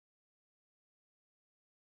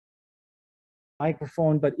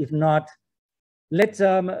microphone, but if not, let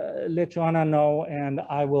Joanna know, and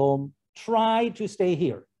I will try to stay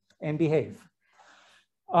here and behave.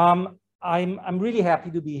 I'm really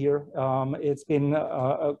happy to be here. It's been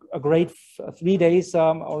a great 3 days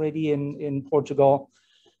already in Portugal,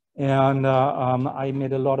 and I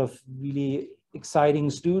met a lot of really exciting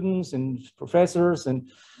students and professors and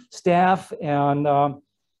staff. And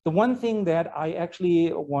the one thing that I actually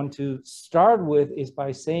want to start with is by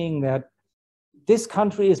saying that this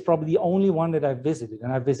country is probably the only one that I've visited,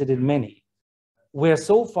 and I've visited many, where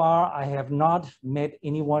so far I have not met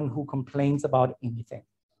anyone who complains about anything.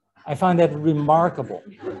 I find that remarkable.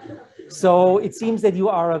 So it seems that you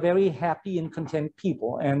are a very happy and content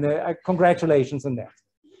people, and congratulations on that.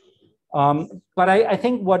 But I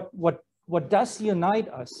think what does unite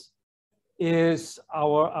us is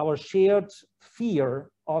our shared fear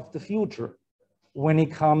of the future when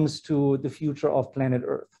it comes to the future of planet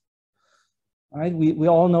Earth. Right? We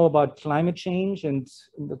all know about climate change, and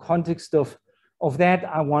in the context of that,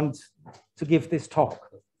 I want to give this talk.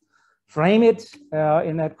 Frame it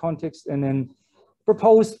in that context, and then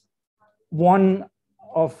propose one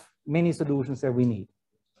of many solutions that we need.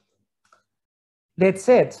 That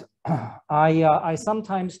said, I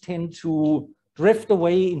sometimes tend to drift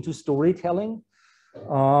away into storytelling.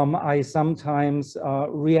 I sometimes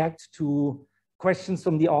react to questions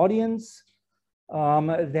from the audience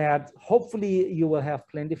that hopefully you will have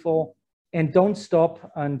plentiful, and don't stop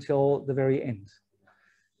until the very end.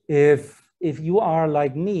 If you are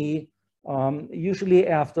like me, usually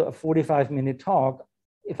after a 45-minute talk,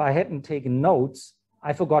 if I hadn't taken notes,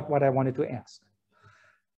 I forgot what I wanted to ask.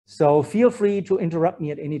 So feel free to interrupt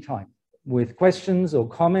me at any time with questions or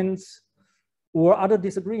comments or other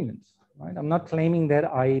disagreements. Right? I'm not claiming that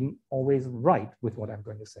I'm always right with what I'm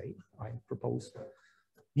going to say. I propose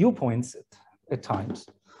viewpoints at times.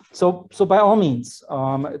 So by all means,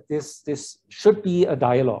 this should be a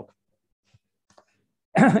dialogue.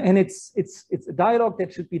 And it's a dialogue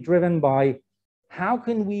that should be driven by how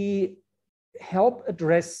can we help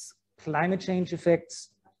address climate change effects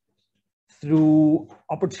through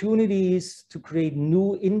opportunities to create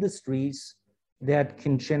new industries that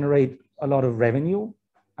can generate a lot of revenue.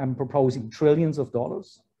 I'm proposing trillions of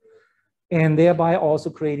dollars, and thereby also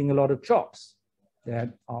creating a lot of jobs that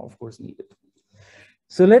are, of course, needed.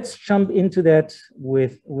 So let's jump into that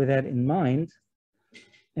with that in mind,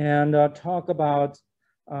 and talk about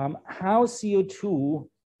how CO2,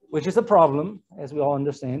 which is a problem, as we all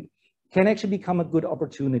understand, can actually become a good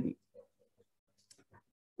opportunity.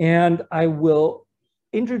 And I will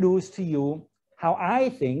introduce to you how I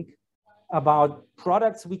think about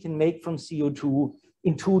products we can make from CO2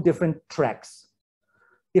 in 2 different tracks,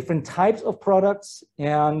 different types of products,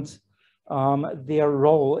 and their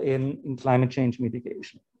role in climate change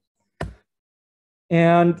mitigation.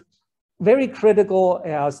 And very critical,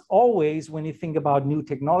 as always, when you think about new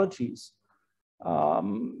technologies,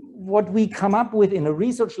 what we come up with in a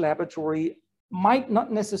research laboratory might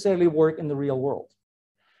not necessarily work in the real world.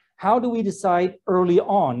 How do we decide early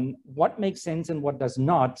on what makes sense and what does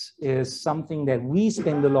not is something that we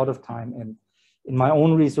spend a lot of time in my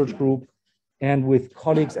own research group and with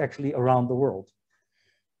colleagues actually around the world.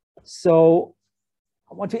 So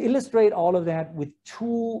I want to illustrate all of that with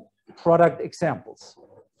 2 product examples.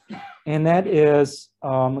 And that is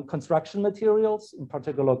construction materials, in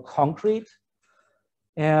particular concrete,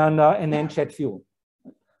 and then jet fuel.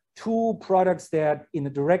 2 products that in a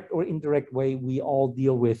direct or indirect way we all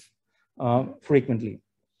deal with frequently.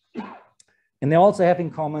 And they also have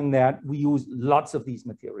in common that we use lots of these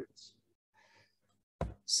materials.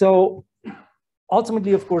 So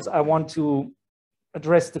ultimately, of course, I want to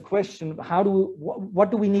address the question,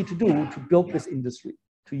 what do we need to do to build this industry,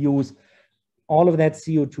 to use all of that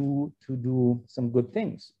CO2 to do some good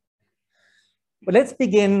things. But let's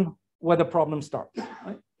begin where the problem starts.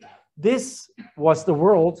 Right? This was the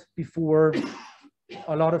world before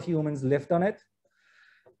a lot of humans lived on it,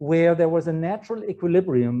 where there was a natural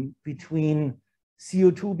equilibrium between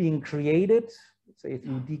CO2 being created, say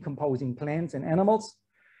through decomposing plants and animals,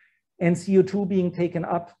 and CO2 being taken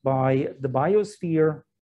up by the biosphere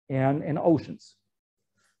and oceans.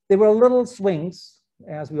 There were little swings,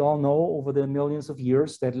 as we all know, over the millions of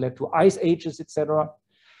years that led to ice ages, etc.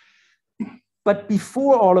 But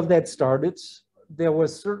before all of that started, there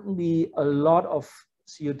was certainly a lot of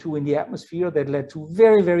CO2 in the atmosphere that led to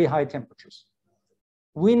very, very high temperatures.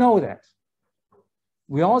 We know that.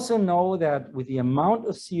 We also know that with the amount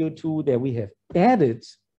of CO2 that we have added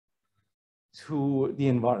to the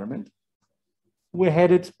environment, we're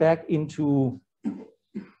headed back into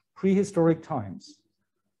prehistoric times,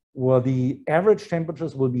 where the average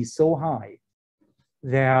temperatures will be so high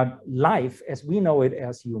that life, as we know it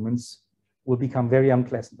as humans, will become very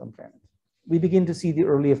unpleasant on planet. We begin to see the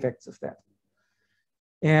early effects of that.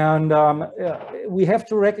 And we have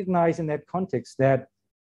to recognize in that context that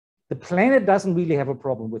the planet doesn't really have a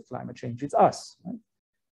problem with climate change, it's us. Right?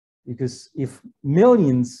 Because if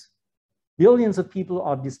billions of people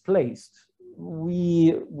are displaced,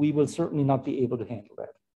 we will certainly not be able to handle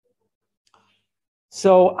that.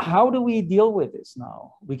 So how do we deal with this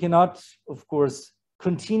now? We cannot, of course,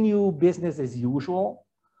 continue business as usual.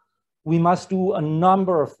 We must do a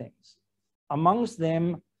number of things. Amongst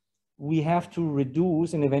them, we have to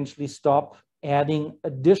reduce and eventually stop adding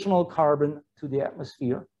additional carbon to the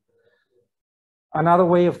atmosphere. Another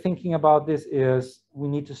way of thinking about this is we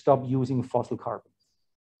need to stop using fossil carbons,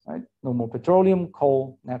 right? No more petroleum,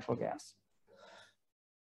 coal, natural gas.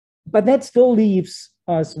 But that still leaves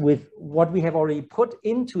us with what we have already put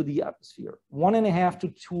into the atmosphere, 1.5 to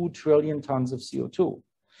 2 trillion tons of CO2.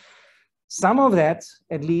 Some of that,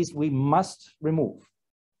 at least, we must remove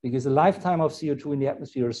because the lifetime of CO2 in the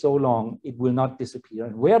atmosphere is so long, it will not disappear.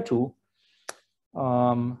 And where to?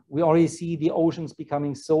 We already see the oceans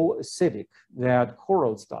becoming so acidic that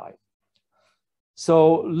corals die.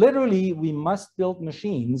 So literally, we must build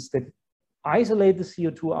machines that isolate the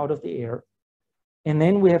CO2 out of the air. And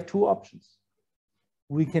then we have two options.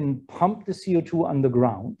 We can pump the CO2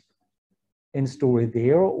 underground and store it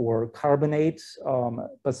there, or carbonate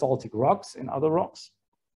basaltic rocks and other rocks.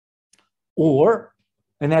 Or,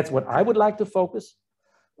 and that's what I would like to focus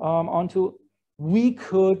onto, we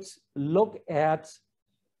could look at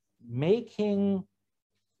making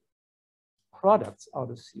products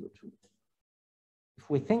out of CO2. If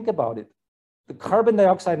we think about it, the carbon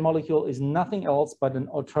dioxide molecule is nothing else but an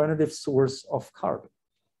alternative source of carbon.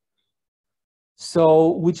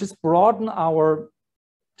 So we just broaden our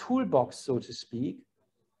toolbox, so to speak,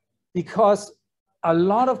 because a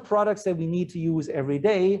lot of products that we need to use every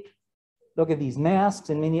day, look at these masks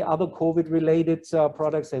and many other COVID-related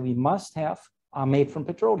products that we must have, are made from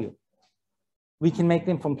petroleum. We can make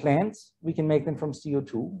them from plants, we can make them from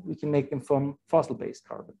CO2, we can make them from fossil-based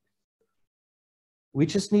carbon. We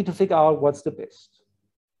just need to figure out what's the best.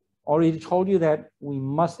 Already told you that we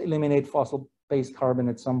must eliminate fossil-based carbon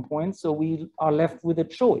at some point, so we are left with a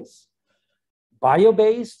choice.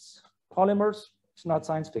 Bio-based polymers, it's not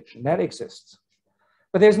science fiction, that exists.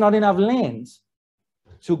 But there's not enough land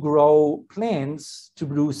to grow plants, to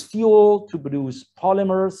produce fuel, to produce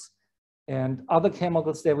polymers, and other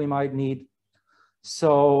chemicals that we might need.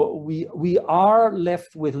 So we are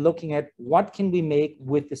left with looking at what can we make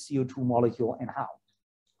with the CO2 molecule and how.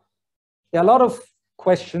 There are a lot of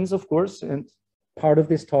questions, of course, and part of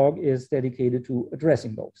this talk is dedicated to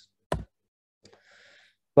addressing those.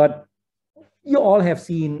 But you all have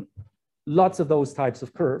seen lots of those types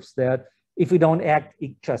of curves that if we don't act,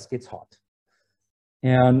 it just gets hot.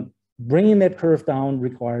 And bringing that curve down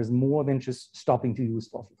requires more than just stopping to use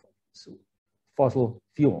fossil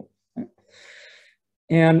fuel. Right?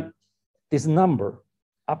 And this number,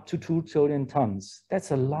 up to 2 trillion tons,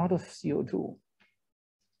 that's a lot of CO2.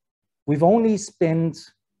 We've only spent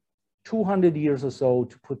 200 years or so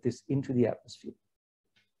to put this into the atmosphere.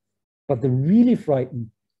 But the really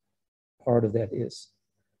frightening part of that is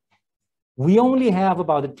we only have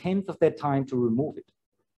about 1/10 of that time to remove it.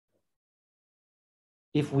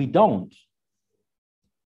 If we don't,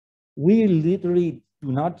 we literally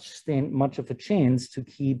do not stand much of a chance to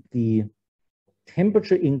keep the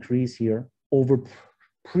temperature increase here over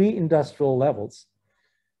pre-industrial levels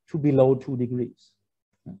to below 2 degrees.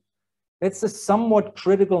 That's a somewhat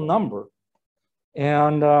critical number,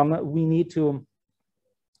 and we need to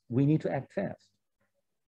act fast.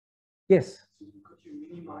 Yes. Could you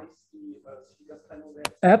minimize the speakers panel there?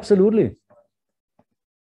 Absolutely.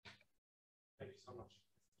 Thank you so much.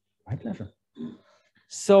 My pleasure.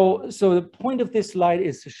 So the point of this slide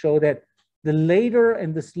is to show that the later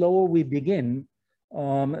and the slower we begin,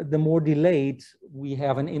 the more delayed we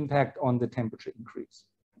have an impact on the temperature increase.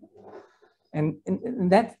 And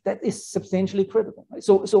that is substantially critical. Right?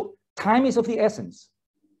 So time is of the essence.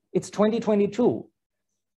 It's 2022.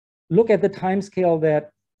 Look at the time scale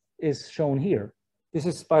that is shown here. This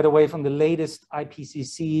is, by the way, from the latest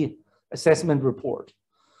IPCC assessment report.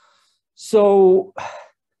 So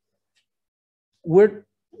we're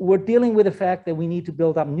dealing with the fact that we need to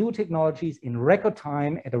build up new technologies in record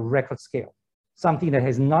time at a record scale, something that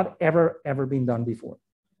has not ever been done before.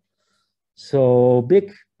 So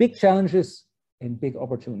big challenges and big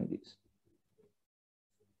opportunities.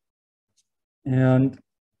 And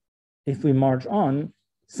if we march on,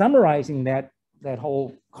 summarizing that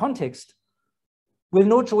whole context, we have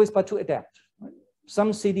no choice but to adapt. Right?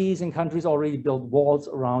 Some cities and countries already built walls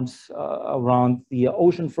around, around the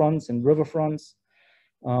ocean fronts and river fronts.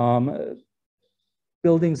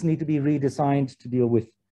 Buildings need to be redesigned to deal with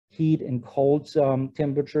heat and cold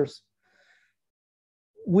temperatures.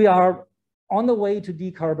 We are on the way to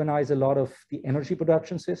decarbonize a lot of the energy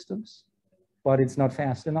production systems, but it's not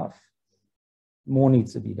fast enough. More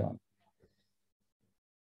needs to be done.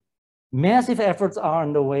 Massive efforts are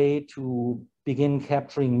underway to begin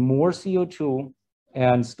capturing more CO2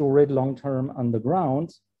 and store it long-term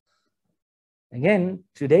underground. Again,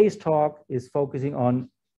 today's talk is focusing on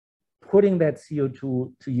putting that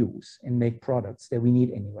CO2 to use and make products that we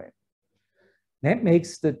need anyway. That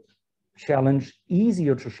makes the challenge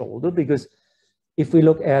easier to shoulder, because if we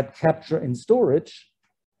look at capture and storage,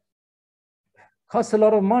 it costs a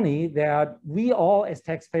lot of money that we all as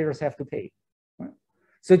taxpayers have to pay. Right?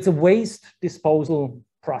 So it's a waste disposal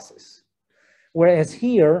process. Whereas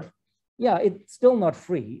here, yeah, it's still not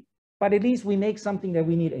free, but at least we make something that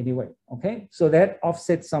we need anyway, okay? So that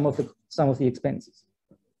offsets some of the expenses.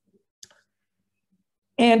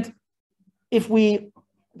 And if we,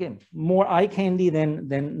 again, more eye candy than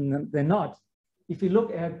not, if you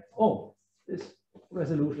look at, oh, this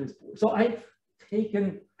resolution is poor. So I've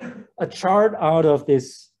taken a chart out of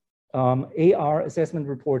this AR Assessment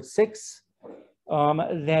Report 6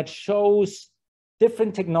 that shows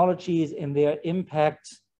different technologies and their impact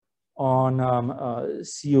on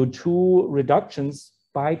CO2 reductions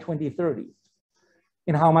by 2030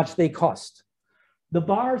 and how much they cost. The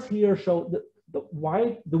bars here show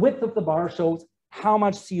the width of the bar shows how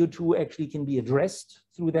much CO2 actually can be addressed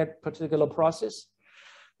through that particular process.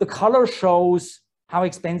 The color shows how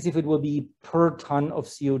expensive it will be per ton of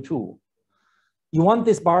CO2. You want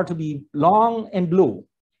this bar to be long and blue.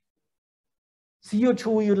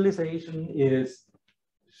 CO2 utilization is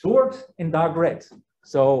short and dark red.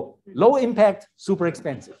 So low impact, super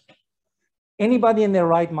expensive. Anybody in their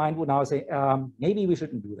right mind would now say, maybe we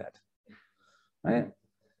shouldn't do that. Right?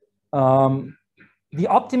 The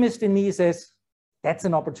optimist in me says, that's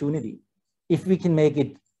an opportunity. If we can make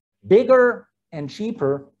it bigger and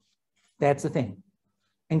cheaper, that's the thing.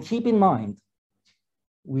 And keep in mind,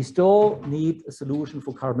 we still need a solution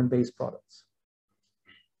for carbon-based products.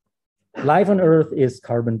 Life on Earth is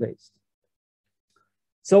carbon-based.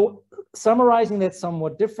 So summarizing that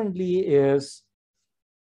somewhat differently is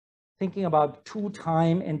thinking about 2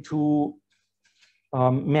 time and 2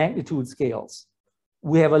 magnitude scales.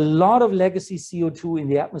 We have a lot of legacy CO2 in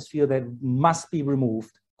the atmosphere that must be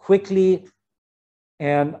removed quickly,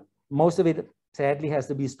 and most of it sadly has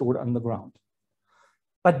to be stored underground.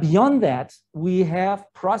 But beyond that, we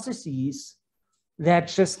have processes that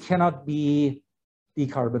just cannot be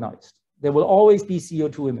decarbonized. There will always be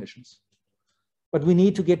CO2 emissions, but we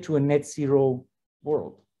need to get to a net zero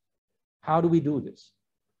world. How do we do this?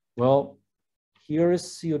 Well, here is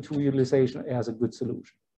CO2 utilization as a good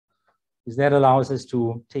solution, because that allows us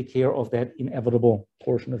to take care of that inevitable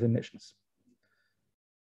portion of emissions.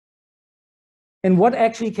 And what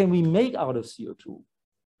actually can we make out of CO2?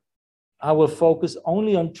 I will focus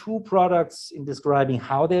only on 2 products in describing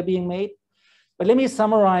how they're being made. But let me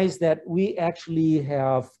summarize that we actually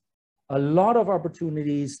have a lot of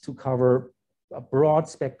opportunities to cover a broad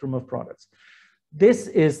spectrum of products. This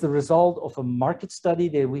is the result of a market study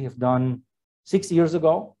that we have done 6 years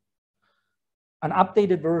ago. An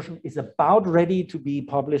updated version is about ready to be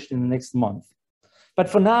published in the next month. But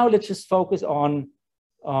for now, let's just focus on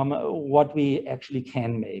what we actually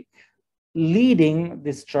can make. Leading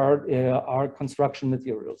this chart are construction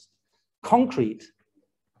materials, concrete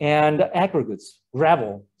and aggregates,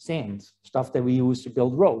 gravel, sand, stuff that we use to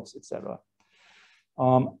build roads, etc.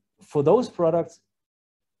 For those products,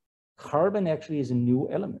 carbon actually is a new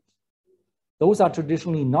element. Those are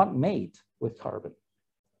traditionally not made with carbon.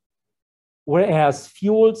 Whereas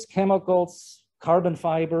fuels, chemicals, carbon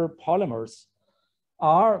fiber, polymers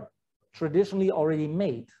are traditionally already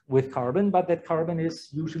made with carbon, but that carbon is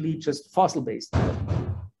usually just fossil-based.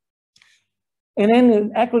 And then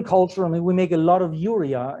in agriculture, I mean, we make a lot of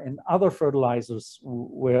urea and other fertilizers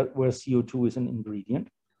where CO2 is an ingredient.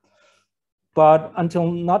 But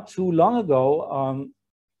until not too long ago,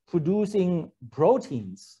 producing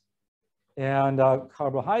proteins and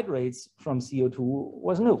carbohydrates from CO2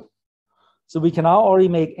 was new. So we can now already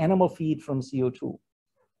make animal feed from CO2.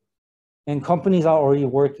 And companies are already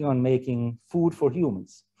working on making food for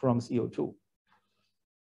humans from CO2.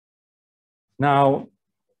 Now,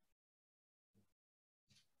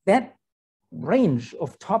 that range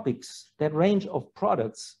of topics, that range of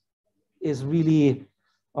products is really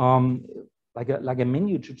like a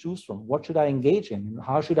menu to choose from. What should I engage in?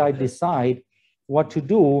 How should I decide what to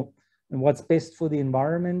do and what's best for the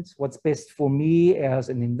environment, what's best for me as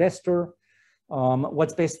an investor,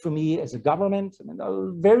 what's best for me as a government. I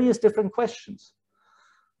mean, various different questions.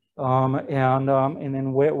 And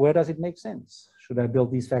then where does it make sense? Should I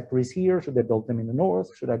build these factories here? Should I build them in the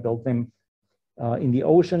north? Should I build them in the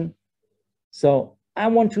ocean? So I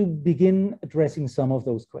want to begin addressing some of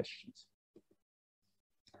those questions.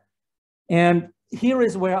 And here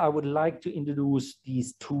is where I would like to introduce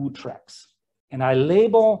these two tracks. And I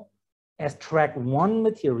label as track 1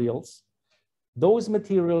 materials, those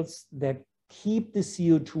materials that keep the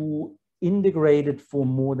CO2 integrated for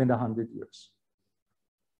more than 100 years.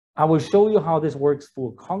 I will show you how this works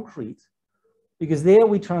for concrete, because there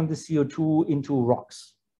we turn the CO2 into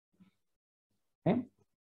rocks. Okay?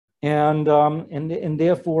 And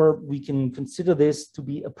therefore we can consider this to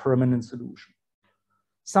be a permanent solution.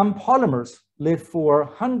 Some polymers live for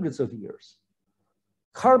hundreds of years.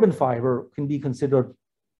 Carbon fiber can be considered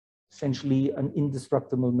essentially an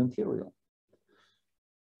indestructible material.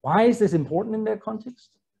 Why is this important in that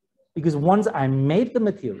context? Because once I made the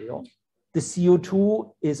material, the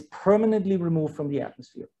CO2 is permanently removed from the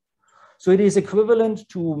atmosphere. So it is equivalent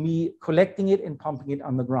to me collecting it and pumping it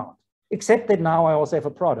underground, except that now I also have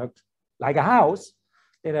a product, like a house,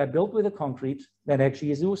 that I built with a concrete that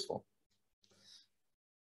actually is useful.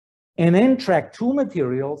 And then track 2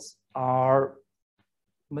 materials are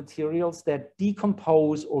materials that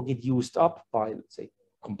decompose or get used up by, let's say,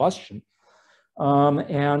 combustion,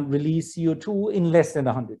 and release CO2 in less than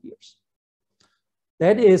 100 years.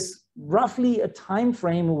 That is roughly a time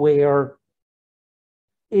frame where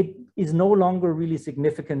it is no longer really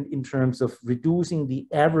significant in terms of reducing the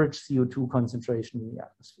average CO2 concentration in the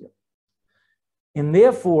atmosphere. And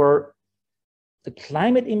therefore, the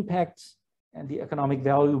climate impact and the economic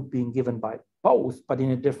value being given by both, but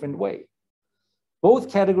in a different way.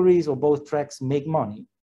 Both categories or both tracks make money,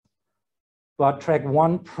 but track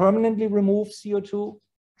 1 permanently removes CO2,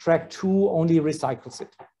 track 2 only recycles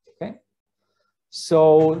it, okay?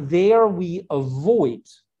 So there we avoid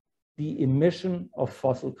the emission of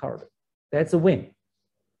fossil carbon. That's a win.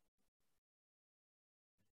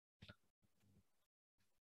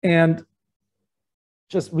 And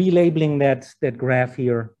just relabeling that graph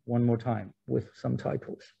here one more time with some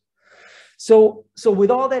typos. So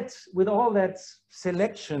with all that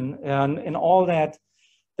selection and all that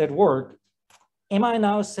work, am I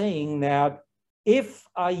now saying that if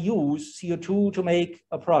I use CO2 to make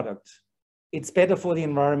a product, it's better for the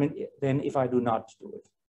environment than if I do not do it?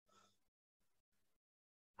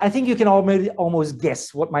 I think you can almost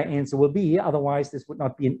guess what my answer will be. Otherwise, this would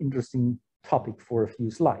not be an interesting topic for a few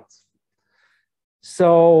slides.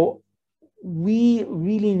 So we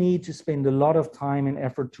really need to spend a lot of time and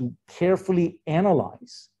effort to carefully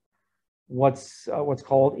analyze what's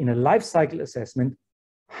called in a life cycle assessment,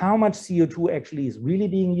 how much CO2 actually is really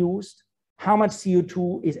being used, how much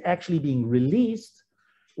CO2 is actually being released,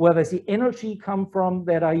 where does the energy come from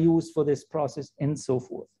that I use for this process, and so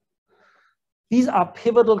forth. These are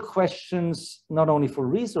pivotal questions, not only for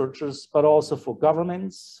researchers, but also for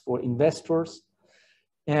governments, for investors.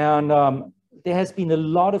 And there has been a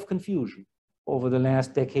lot of confusion over the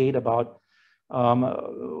last decade about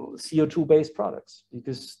CO2-based products,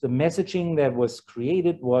 because the messaging that was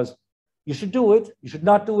created was, you should do it, you should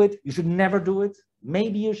not do it, you should never do it,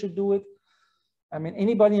 maybe you should do it. I mean,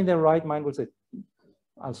 anybody in their right mind would say,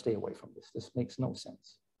 I'll stay away from this. This makes no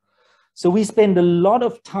sense. So we spend a lot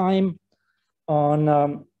of time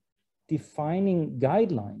on defining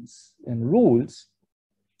guidelines and rules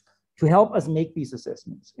to help us make these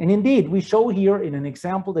assessments. And indeed, we show here in an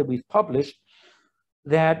example that we've published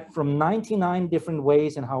that from 99 different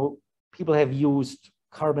ways in how people have used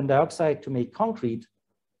carbon dioxide to make concrete,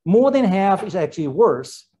 more than half is actually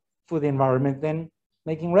worse for the environment than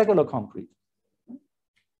making regular concrete.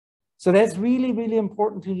 So that's really, really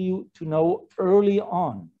important to you to know early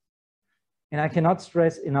on. And I cannot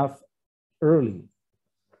stress enough early.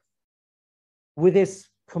 With this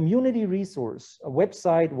community resource, a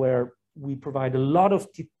website where we provide a lot of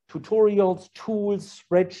tutorials, tools,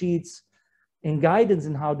 spreadsheets, and guidance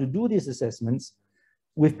in how to do these assessments,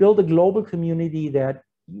 we've built a global community that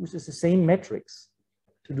uses the same metrics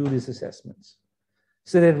to do these assessments,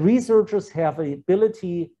 so that researchers have the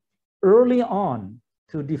ability early on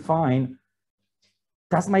to define,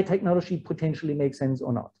 does my technology potentially make sense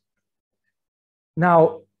or not?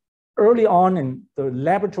 Now, early on in the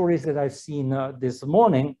laboratories that I've seen this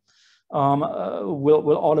morning,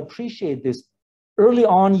 will all appreciate this. Early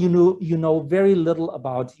on, you know very little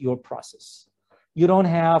about your process. You don't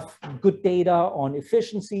have good data on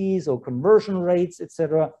efficiencies or conversion rates,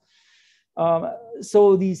 etc.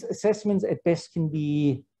 So these assessments at best can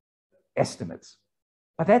be estimates.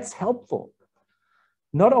 But that's helpful,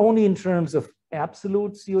 not only in terms of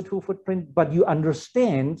absolute CO2 footprint, but you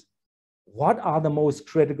understand what are the most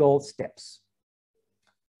critical steps.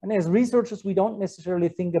 And as researchers, we don't necessarily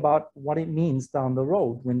think about what it means down the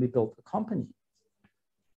road when we build a company.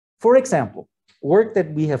 For example, work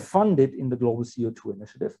that we have funded in the Global CO2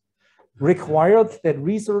 Initiative required that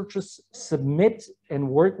researchers submit and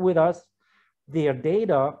work with us their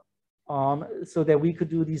data so that we could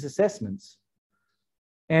do these assessments.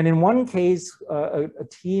 And in one case, a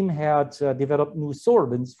team had developed new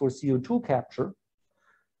sorbents for CO2 capture.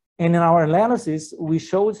 And in our analysis, we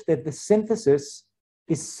showed that the synthesis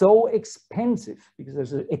is so expensive, because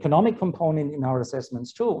there's an economic component in our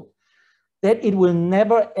assessments too, that it will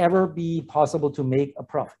never, ever be possible to make a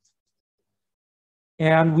profit.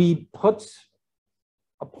 And we put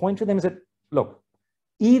a point to them and said, look,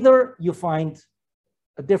 either you find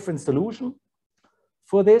a different solution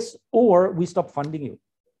for this, or we stop funding you.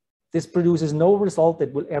 This produces no result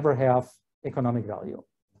that will ever have economic value.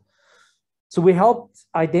 So we helped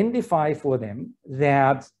identify for them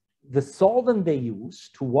that the solvent they use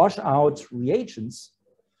to wash out reagents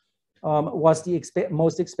was the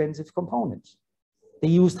most expensive component. They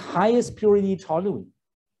used highest purity toluene,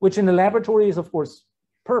 which in the laboratory is, of course,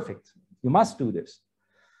 perfect. You must do this.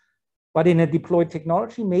 But in a deployed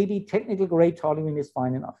technology, maybe technical grade toluene is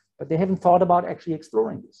fine enough, but they haven't thought about actually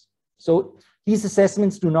exploring this. So these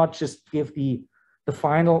assessments do not just give the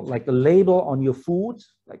final, like the label on your food,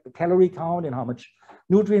 like the calorie count and how much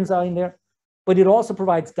nutrients are in there, but it also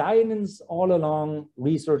provides guidance all along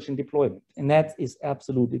research and deployment. And that is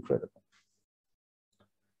absolutely critical.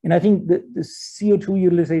 And I think the CO2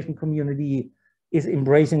 utilization community is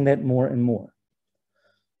embracing that more and more.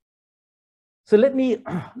 So let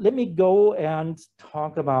me go and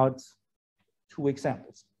talk about two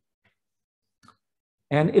examples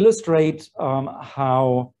and illustrate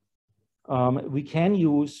how we can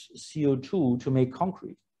use CO2 to make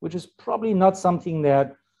concrete, which is probably not something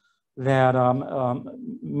that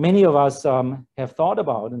many of us have thought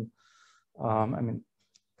about. And I mean,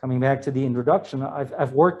 coming back to the introduction,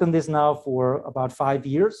 I've worked on this now for about 5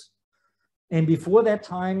 years. And before that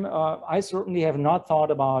time, I certainly have not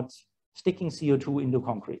thought about sticking CO2 into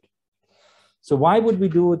concrete. So why would we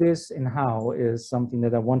do this and how is something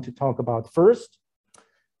that I want to talk about first.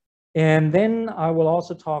 And then I will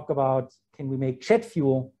also talk about, can we make jet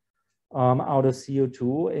fuel out of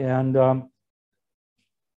CO2? And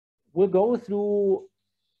we'll go through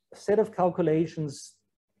a set of calculations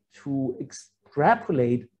to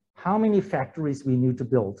extrapolate how many factories we need to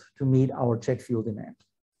build to meet our jet fuel demand.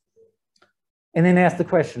 And then ask the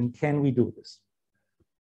question, can we do this?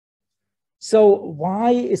 So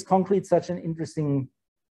why is concrete such an interesting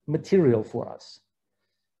material for us?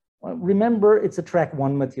 Well, remember, it's a track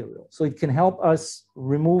 1 material, so it can help us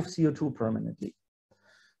remove CO2 permanently.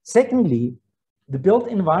 Secondly, the built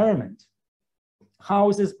environment,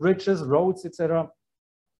 houses, bridges, roads, etc.,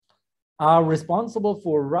 are responsible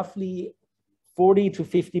for roughly 40 to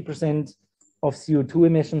 50% of CO2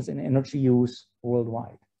 emissions and energy use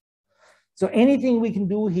worldwide. So anything we can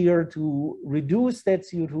do here to reduce that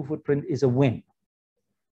CO2 footprint is a win.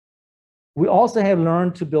 We also have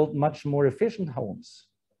learned to build much more efficient homes,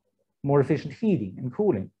 more efficient heating and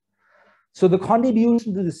cooling. So the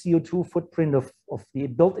contribution to the CO2 footprint of the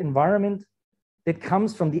built environment that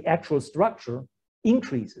comes from the actual structure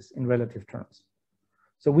increases in relative terms.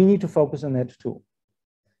 So we need to focus on that too.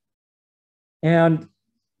 And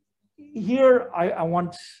here I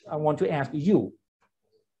want to ask you,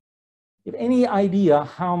 you have any idea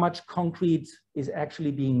how much concrete is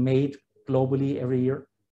actually being made globally every year?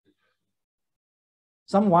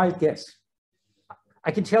 Some wild guess.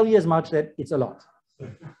 I can tell you as much that it's a lot.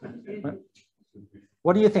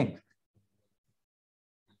 What do you think?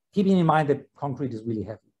 Keeping in mind that concrete is really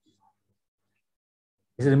heavy.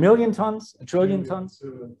 Is it 1 million tons, 1 trillion tons?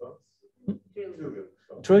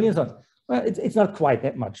 Trillion tons. Well, it's not quite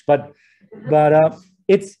that much, but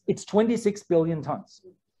it's 26 billion tons.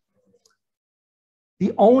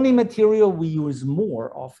 The only material we use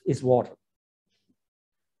more of is water.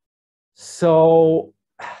 So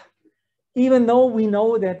even though we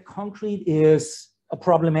know that concrete is a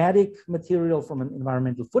problematic material from an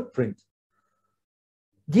environmental footprint,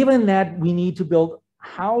 given that we need to build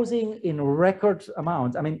housing in record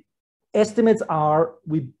amounts, I mean, estimates are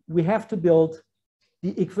we have to build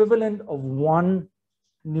the equivalent of 1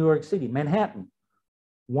 New York City, Manhattan,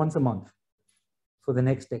 once a month for the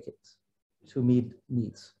next decades to meet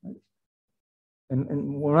needs. Right?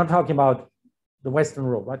 And we're not talking about the Western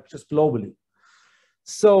world, right? Just globally.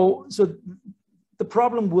 So the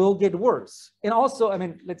problem will get worse. And also, I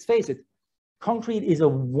mean, let's face it, concrete is a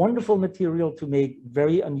wonderful material to make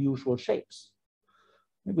very unusual shapes.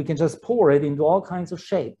 We can just pour it into all kinds of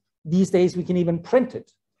shape. These days, we can even print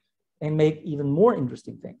it and make even more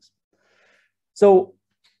interesting things. So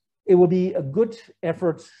it will be a good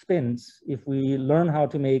effort spent if we learn how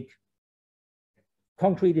to make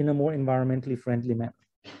concrete in a more environmentally friendly manner.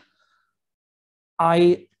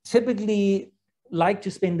 I typically like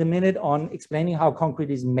to spend a minute on explaining how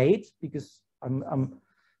concrete is made, because I'm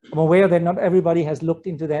aware that not everybody has looked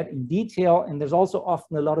into that in detail, and there's also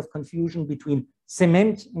often a lot of confusion between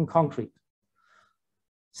cement and concrete.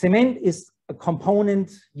 Cement is a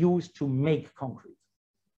component used to make concrete.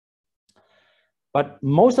 But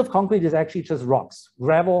most of concrete is actually just rocks,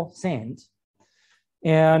 gravel, sand.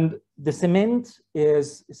 And the cement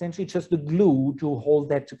is essentially just the glue to hold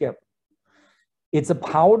that together. It's a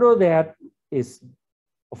powder that is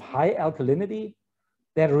of high alkalinity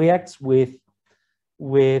that reacts with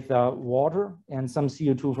water and some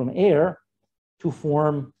CO2 from air to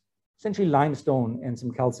form essentially limestone and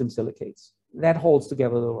some calcium silicates. That holds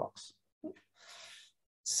together the rocks.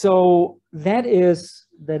 So that is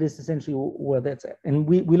essentially where that's at. And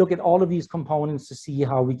we look at all of these components to see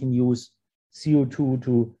how we can use CO2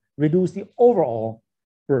 to reduce the overall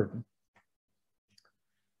burden.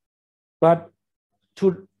 But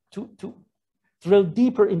to drill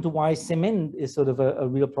deeper into why cement is sort of a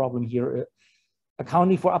real problem here,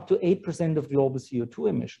 accounting for up to 8% of global CO2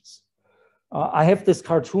 emissions. I have this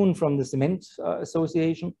cartoon from the Cement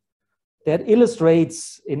Association that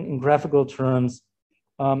illustrates in graphical terms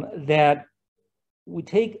that we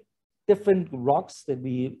take different rocks that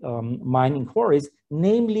we mine in quarries,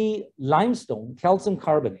 namely limestone, calcium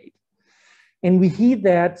carbonate, and we heat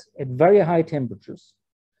that at very high temperatures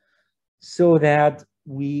so that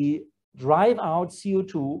we drive out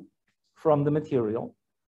CO2 from the material.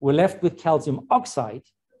 We're left with calcium oxide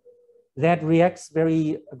that reacts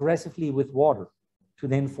very aggressively with water to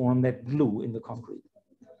then form that glue in the concrete.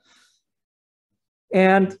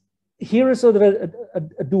 And here is sort of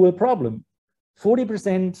a dual problem.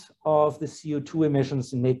 40% of the CO2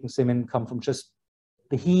 emissions in making cement come from just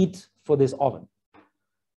the heat for this oven.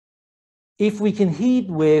 If we can heat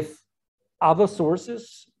with other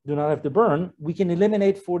sources, do not have to burn, we can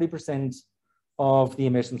eliminate 40% of the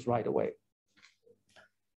emissions right away.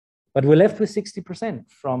 But we're left with 60%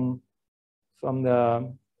 from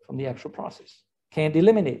the actual process. Can't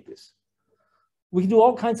eliminate this. We can do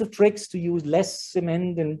all kinds of tricks to use less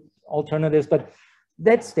cement and alternatives, but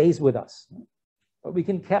that stays with us. But we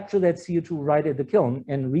can capture that CO2 right at the kiln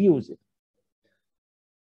and reuse it.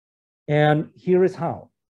 And here is how.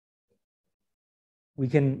 We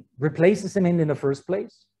can replace the cement in the first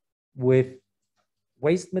place with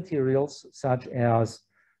waste materials such as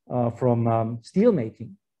from steel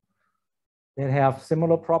making that have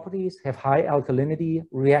similar properties, have high alkalinity,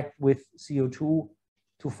 react with CO2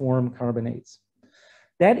 to form carbonates.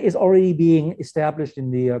 That is already being established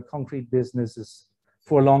in the concrete businesses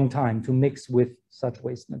for a long time to mix with such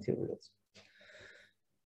waste materials.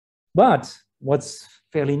 But what's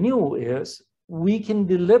fairly new is we can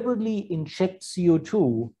deliberately inject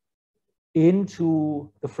CO2 into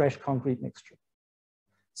the fresh concrete mixture.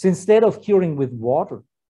 So instead of curing with water,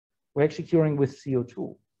 we're actually curing with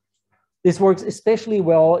CO2. This works especially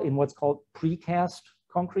well in what's called precast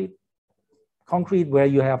concrete, concrete where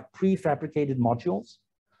you have prefabricated modules,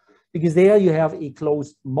 because there you have a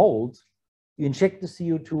closed mold. You inject the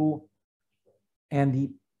CO2, and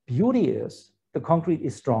the beauty is the concrete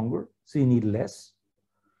is stronger, so you need less.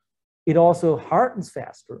 It also hardens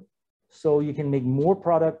faster, so you can make more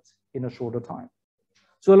product in a shorter time.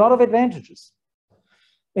 So a lot of advantages.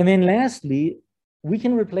 And then lastly, we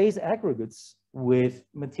can replace aggregates with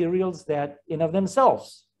materials that in of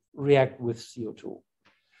themselves react with CO2.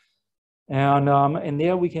 And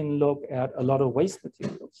there we can look at a lot of waste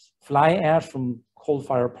materials. Fly ash from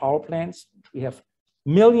coal-fired power plants, which we have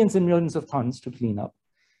millions and millions of tons to clean up.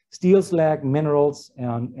 Steel slag, minerals,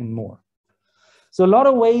 and more. So a lot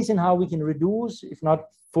of ways in how we can reduce, if not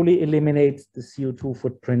fully eliminate, the CO2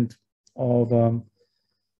 footprint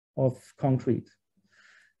of concrete.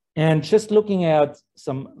 And just looking at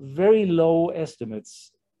some very low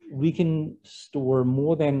estimates, we can store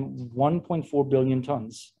more than 1.4 billion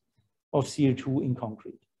tons of CO2 in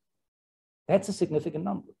concrete. That's a significant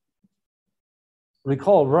number.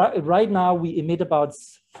 Recall, right now we emit about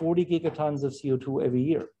 40 gigatons of CO2 every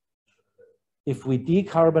year. If we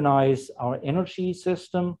decarbonize our energy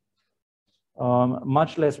system,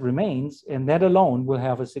 much less remains, and that alone will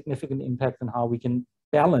have a significant impact on how we can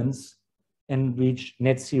balance and reach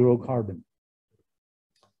net zero carbon.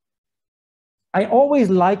 I always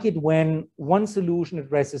like it when one solution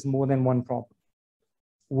addresses more than one problem.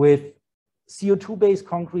 With CO2-based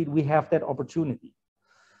concrete, we have that opportunity.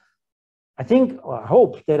 I think, or I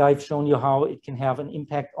hope that I've shown you how it can have an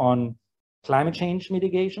impact on climate change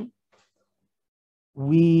mitigation.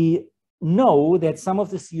 We know that some of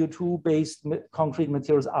the CO2-based concrete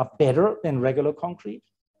materials are better than regular concrete.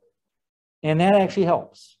 And that actually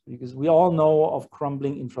helps because we all know of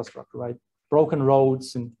crumbling infrastructure, right? Broken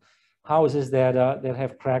roads and houses that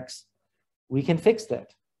have cracks. We can fix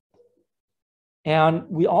that. And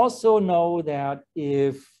we also know that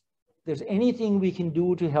if there's anything we can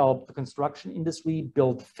do to help the construction industry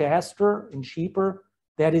build faster and cheaper,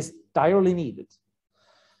 that is direly needed.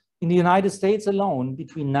 In the United States alone,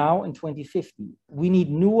 between now and 2050, we need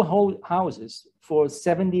new houses for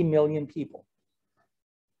 70 million people.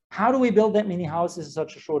 How do we build that many houses in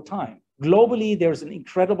such a short time? Globally, there's an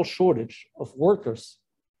incredible shortage of workers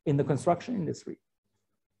in the construction industry.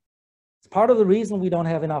 It's part of the reason we don't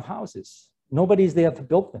have enough houses. Nobody's there to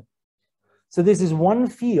build them. So this is one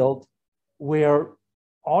field where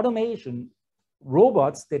automation,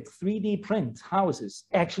 robots that 3D print houses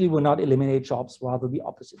actually will not eliminate jobs, rather the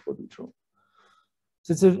opposite will be true.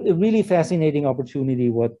 So it's a really fascinating opportunity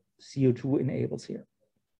what CO2 enables here.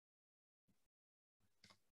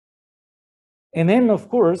 And then, of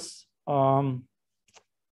course, another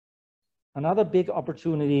big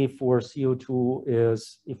opportunity for CO2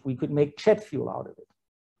 is if we could make jet fuel out of it.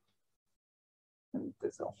 And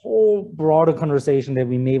there's a whole broader conversation that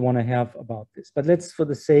we may want to have about this. But let's, for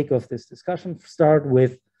the sake of this discussion, start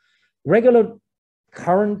with regular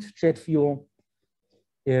current jet fuel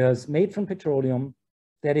is made from petroleum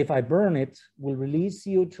that if I burn it will release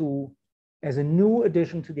CO2 as a new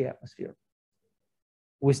addition to the atmosphere.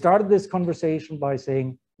 We started this conversation by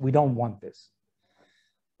saying, we don't want this.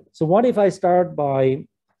 So what if I start by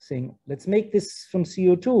saying, let's make this from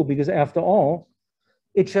CO2, because after all,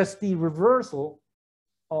 it's just the reversal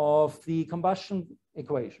of the combustion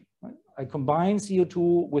equation. Right? I combine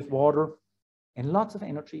CO2 with water and lots of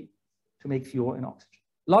energy to make fuel and oxygen.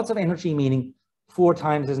 Lots of energy meaning 4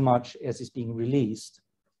 times as much as is being released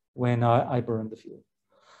when I burn the fuel.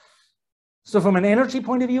 So from an energy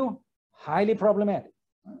point of view, highly problematic.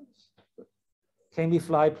 Can we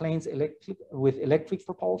fly planes with electric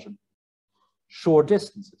propulsion? Short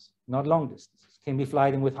distances, not long distances. Can we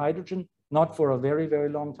fly them with hydrogen? Not for a very, very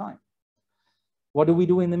long time. What do we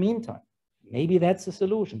do in the meantime? Maybe that's the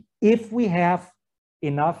solution. If we have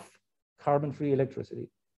enough carbon-free electricity.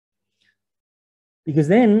 Because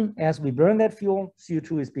then, as we burn that fuel,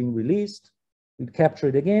 CO2 is being released, we capture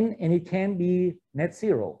it again, and it can be net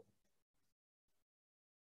zero,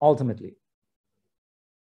 ultimately.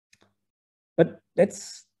 But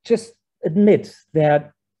let's just admit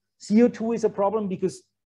that CO2 is a problem because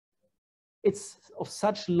it's of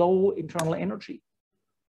such low internal energy.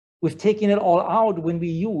 We've taken it all out when we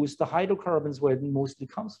use the hydrocarbons where it mostly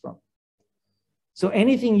comes from. So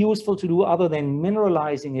anything useful to do other than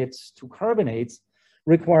mineralizing it to carbonates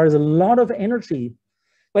requires a lot of energy,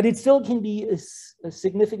 but it still can be a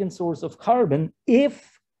significant source of carbon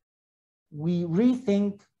if we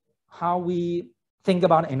rethink how we think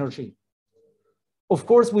about energy. Of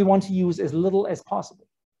course, we want to use as little as possible.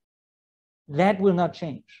 That will not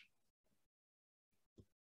change.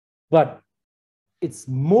 But it's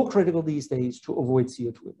more critical these days to avoid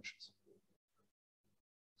CO2 emissions.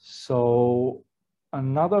 So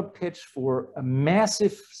another pitch for a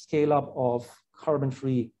massive scale up of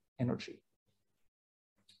carbon-free energy.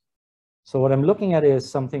 So what I'm looking at is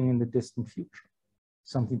something in the distant future,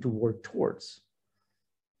 something to work towards.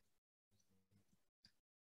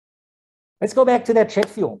 Let's go back to that jet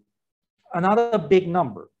fuel. Another big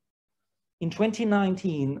number. In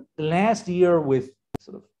 2019, the last year with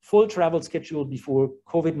sort of full travel schedule before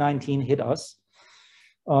COVID-19 hit us,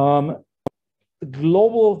 the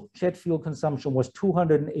global jet fuel consumption was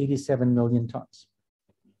 287 million tons.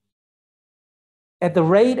 At the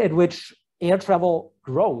rate at which air travel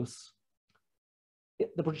grows,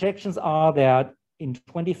 the projections are that in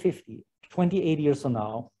 2050, 28 years from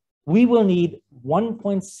now, we will need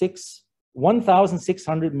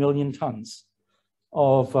 1,600 million tons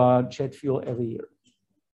of jet fuel every year.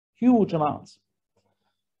 Huge amounts.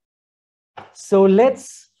 So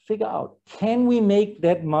let's figure out, can we make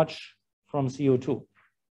that much from CO2?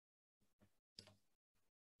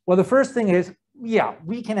 Well, the first thing is, yeah,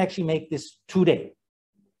 we can actually make this today.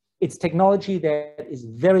 It's technology that is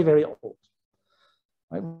very, very old.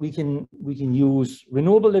 Right? We can use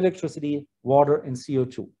renewable electricity, water, and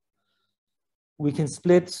CO2. We can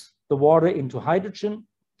split the water into hydrogen,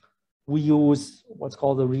 We use what's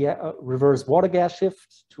called the reverse water gas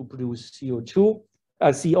shift to produce CO2,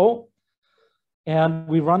 CO. And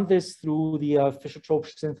we run this through the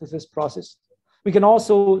Fischer-Tropsch synthesis process. We can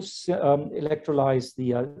also electrolyze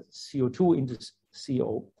the CO2 into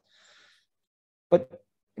CO. But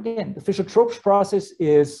again, the Fischer-Tropsch process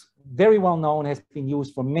is very well known, has been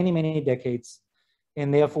used for many, many decades,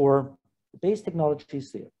 and therefore the base technology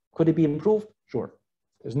is there. Could it be improved? Sure.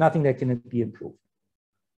 There's nothing that can be improved.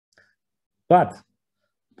 But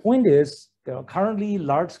the point is, there are currently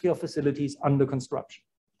large-scale facilities under construction.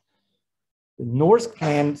 The Norsk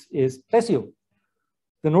plant is, bless you,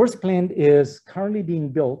 the Norsk plant is currently being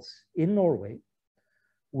built in Norway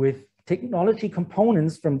with technology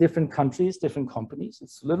components from different countries, different companies.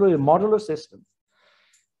 It's literally a modular system.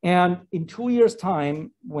 And in 2 years'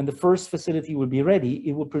 time, when the first facility will be ready,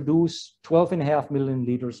 it will produce 12.5 million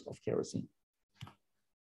liters of kerosene.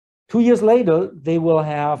 2 years later, they will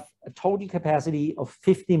have a total capacity of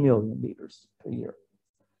 50 million liters per year.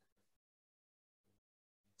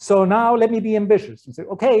 So now let me be ambitious and say,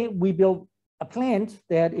 okay, we built a plant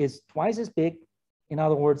that is twice as big. In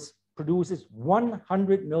other words, produces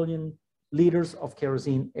 100 million liters of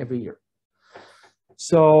kerosene every year.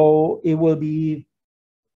 So it will be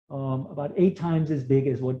about 8 times as big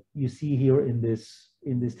as what you see here in this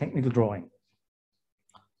technical drawing.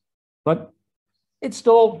 But it's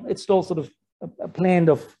still sort of a plant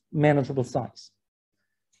of manageable size.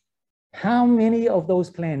 How many of those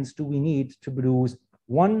plants do we need to produce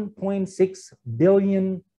 1.6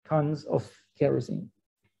 billion tons of kerosene?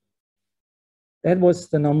 That was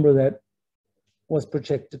the number that was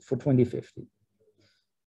projected for 2050.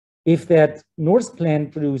 If that Norsk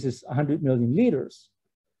plant produces 100 million liters,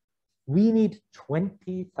 we need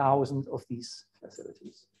 20,000 of these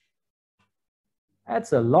facilities.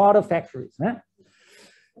 That's a lot of factories. Huh?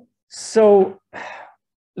 So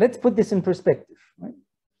let's put this in perspective. Right?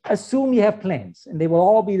 Assume you have plants and they will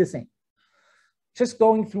all be the same. Just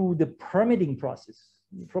going through the permitting process,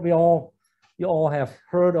 you probably you all have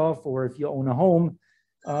heard of, or if you own a home,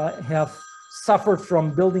 have suffered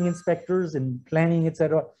from building inspectors and planning,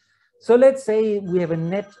 etc. So let's say we have a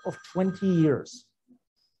net of 20 years.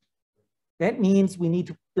 That means we need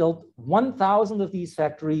to build 1,000 of these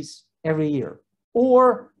factories every year,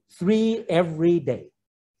 or 3 every day.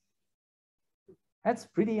 That's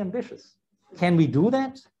pretty ambitious. Can we do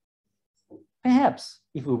that? Perhaps,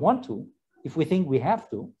 if we want to, if we think we have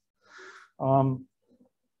to.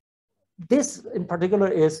 This in particular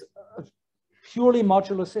is a purely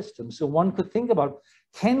modular system. So one could think about,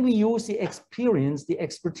 can we use the experience, the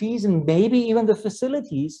expertise, and maybe even the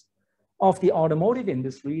facilities of the automotive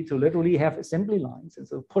industry to literally have assembly lines and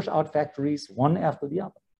so push out factories one after the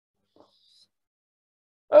other?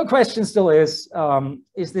 The question still is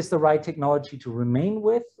this the right technology to remain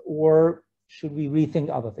with, or should we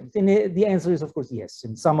rethink other things? And the answer is, of course, yes.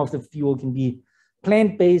 And some of the fuel can be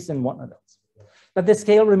plant-based and whatnot else. But the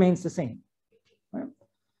scale remains the same. Right?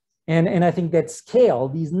 And I think that scale,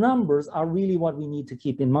 these numbers, are really what we need to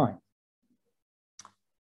keep in mind.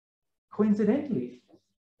 Coincidentally,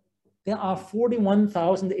 there are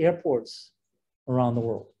 41,000 airports around the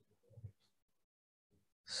world.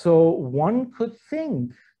 So one could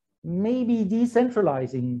think maybe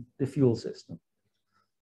decentralizing the fuel system.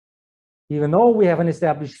 Even though we have an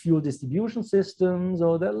established fuel distribution system,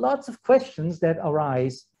 so there are lots of questions that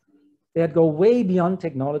arise that go way beyond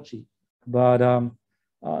technology, but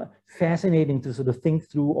fascinating to sort of think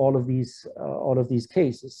through all of these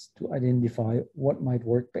cases to identify what might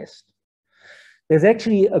work best. There's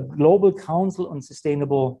actually a Global Council on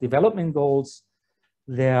Sustainable Development Goals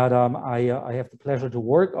that I have the pleasure to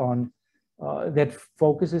work on that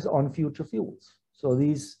focuses on future fuels. So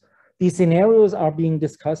these scenarios are being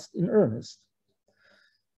discussed in earnest.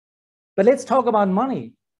 But let's talk about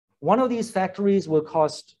money. One of these factories will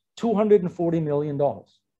cost $240 million.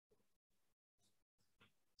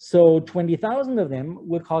 So 20,000 of them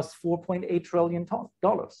will cost $4.8 trillion.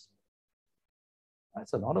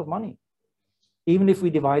 That's a lot of money, even if we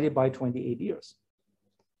divide it by 28 years.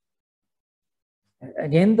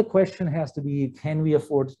 Again, the question has to be, can we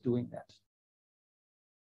afford doing that?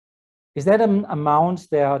 Is that an amount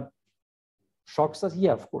that shocks us?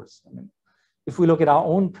 Yeah, of course. I mean, if we look at our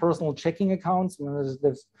own personal checking accounts, you know,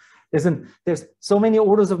 there's so many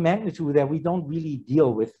orders of magnitude that we don't really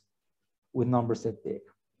deal with numbers that big.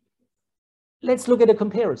 Let's look at a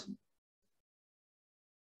comparison.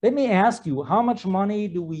 Let me ask you, how much money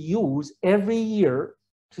do we use every year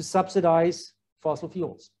to subsidize fossil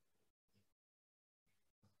fuels?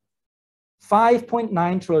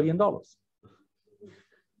 $5.9 trillion.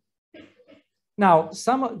 Now,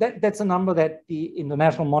 that's a number that the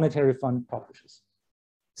International Monetary Fund publishes.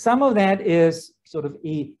 Some of that is sort of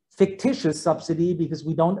a fictitious subsidy because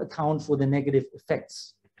we don't account for the negative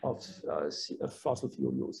effects of fossil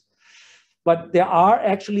fuel use. But there are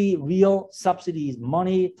actually real subsidies,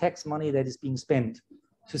 money, tax money that is being spent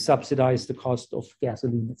to subsidize the cost of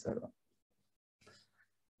gasoline, etc.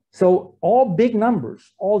 So all big numbers,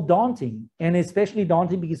 all daunting, and especially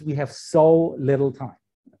daunting because we have so little time.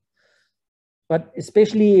 But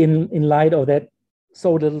especially in light of that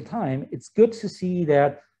so little time, it's good to see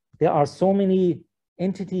that there are so many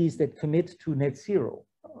entities that commit to net zero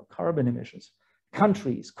carbon emissions,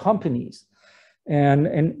 countries, companies, and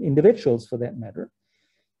individuals for that matter.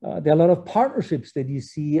 There are a lot of partnerships that you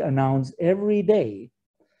see announced every day.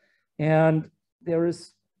 And there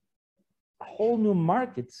is a whole new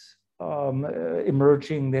market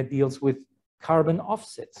emerging that deals with carbon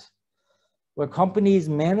offsets, where companies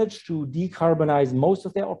manage to decarbonize most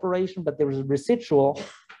of their operation, but there is a residual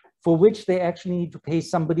for which they actually need to pay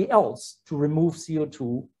somebody else to remove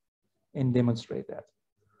CO2 and demonstrate that.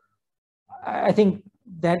 I think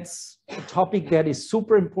that's a topic that is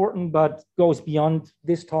super important, but goes beyond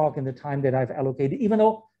this talk and the time that I've allocated, even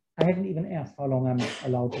though I haven't even asked how long I'm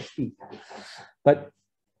allowed to speak. But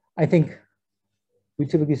I think we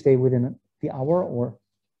typically stay within the hour or?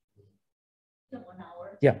 1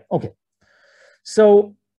 hour. Yeah, okay.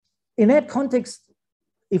 So in that context,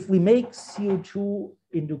 if we make CO2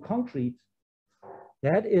 into concrete,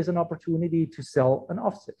 that is an opportunity to sell an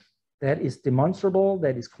offset. That is demonstrable,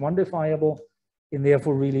 that is quantifiable, and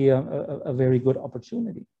therefore really a very good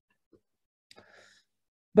opportunity.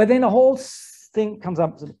 But then the whole thing comes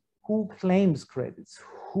up, who claims credits?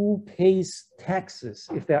 Who pays taxes,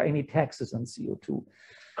 if there are any taxes on CO2?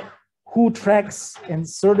 Who tracks and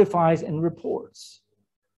certifies and reports?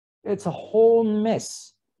 It's a whole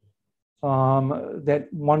mess that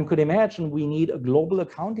one could imagine. We need a global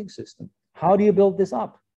accounting system. How do you build this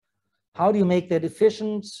up? How do you make that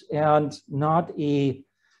efficient and not a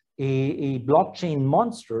blockchain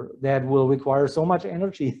monster that will require so much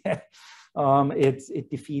energy that it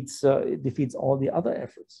defeats all the other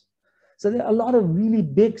efforts? So there are a lot of really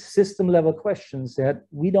big system level questions that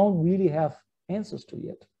we don't really have answers to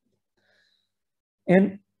yet.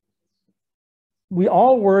 And we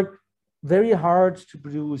all work very hard to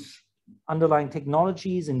produce underlying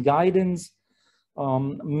technologies and guidance.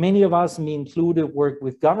 Many of us, me included, work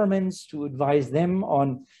with governments to advise them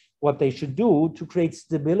on what they should do to create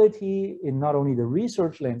stability in not only the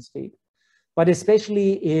research landscape, but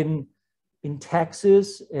especially in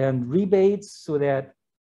taxes and rebates, so that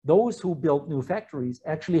those who build new factories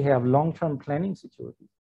actually have long-term planning security.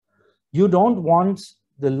 You don't want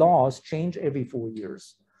the laws change every 4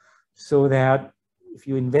 years, so that if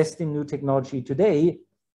you invest in new technology today,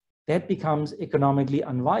 that becomes economically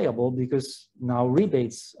unviable because now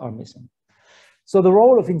rebates are missing. So the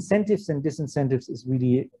role of incentives and disincentives is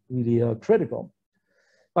really, really critical.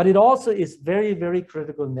 But it also is very, very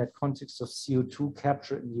critical in that context of CO2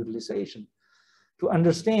 capture and utilization to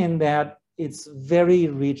understand that it's very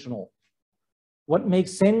regional. What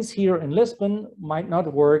makes sense here in Lisbon might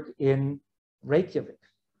not work in Reykjavik.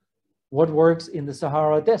 What works in the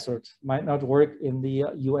Sahara Desert might not work in the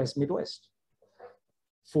US Midwest.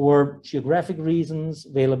 For geographic reasons,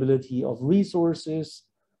 availability of resources,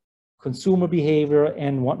 consumer behavior,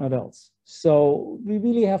 and whatnot else. So we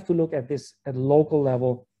really have to look at this at a local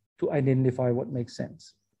level to identify what makes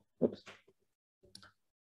sense. Oops.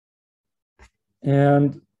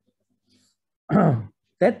 And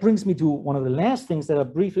that brings me to one of the last things that I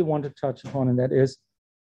briefly want to touch upon, and that is,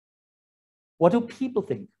 what do people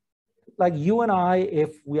think? Like you and I,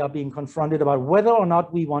 if we are being confronted about whether or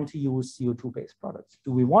not we want to use CO2-based products.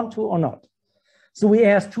 Do we want to or not? So we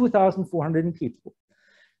asked 2,400 people.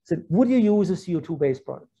 Said, would you use a CO2-based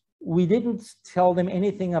product? We didn't tell them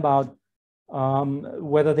anything about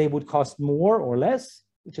whether they would cost more or less.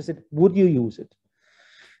 We just said, would you use it?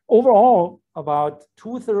 Overall, about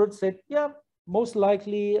 2/3 said, yeah, most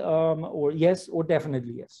likely, or yes, or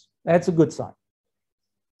definitely yes. That's a good sign.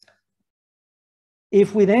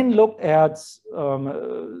 If we then look at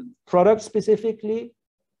products specifically,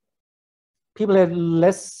 people had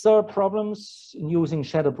lesser problems in using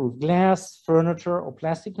shatterproof glass, furniture, or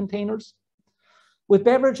plastic containers. With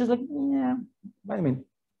beverages, like, yeah, I mean,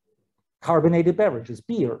 carbonated beverages,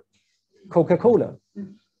 beer, Coca-Cola.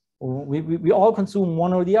 We all consume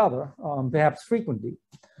one or the other, perhaps frequently.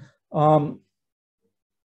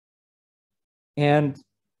 And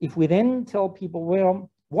if we then tell people, well,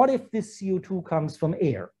 what if this CO2 comes from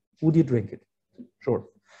air? Would you drink it? Sure.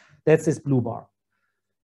 That's this blue bar.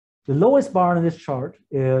 The lowest bar in this chart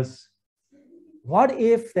is What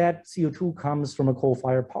if that CO2 comes from a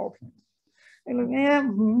coal-fired power plant? And yeah,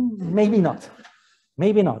 maybe not.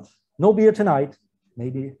 Maybe not. No beer tonight.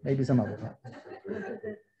 Maybe some other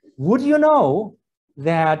time. Would you know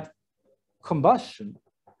that combustion,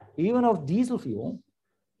 even of diesel fuel,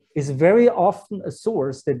 is very often a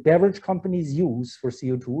source that beverage companies use for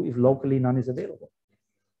CO2 if locally none is available?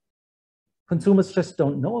 Consumers just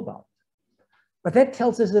don't know about it. But that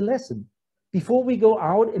tells us a lesson. Before we go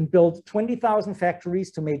out and build 20,000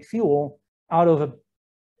 factories to make fuel out of a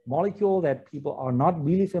molecule that people are not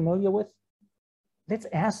really familiar with, let's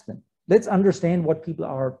ask them. Let's understand what people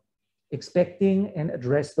are expecting and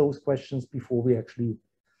address those questions before we actually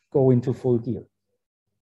go into full gear.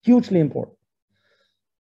 Hugely important.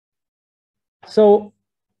 So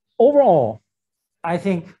overall, I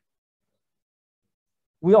think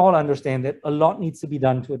we all understand that a lot needs to be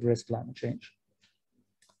done to address climate change.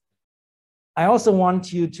 I also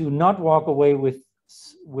want you to not walk away with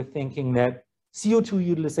thinking that CO2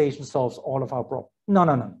 utilization solves all of our problems.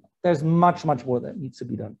 No. There's much more that needs to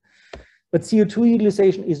be done. But CO2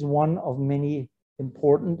 utilization is one of many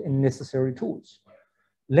important and necessary tools.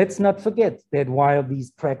 Let's not forget that while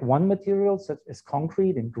these track 1 materials, such as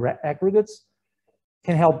concrete and aggregates,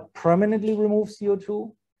 can help permanently remove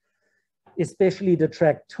CO2, especially the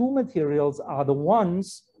track 2 materials are the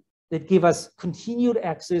ones that give us continued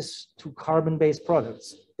access to carbon-based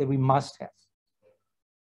products that we must have.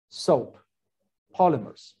 Soap,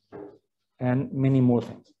 polymers, and many more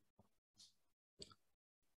things.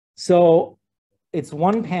 So it's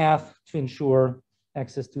one path to ensure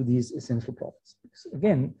access to these essential products.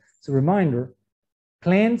 Again, it's a reminder,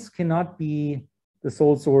 plants cannot be the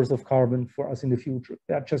sole source of carbon for us in the future.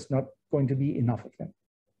 There are just not going to be enough of them.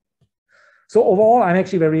 So overall, I'm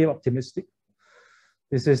actually very optimistic.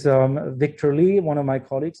 This is Victor Lee, one of my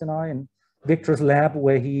colleagues, and I, in Victor's lab,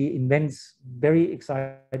 where he invents very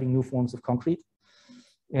exciting new forms of concrete.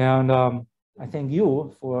 And I thank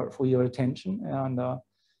you for your attention, and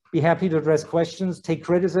be happy to address questions, take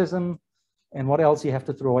criticism, and what else you have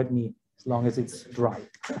to throw at me, as long as it's dry.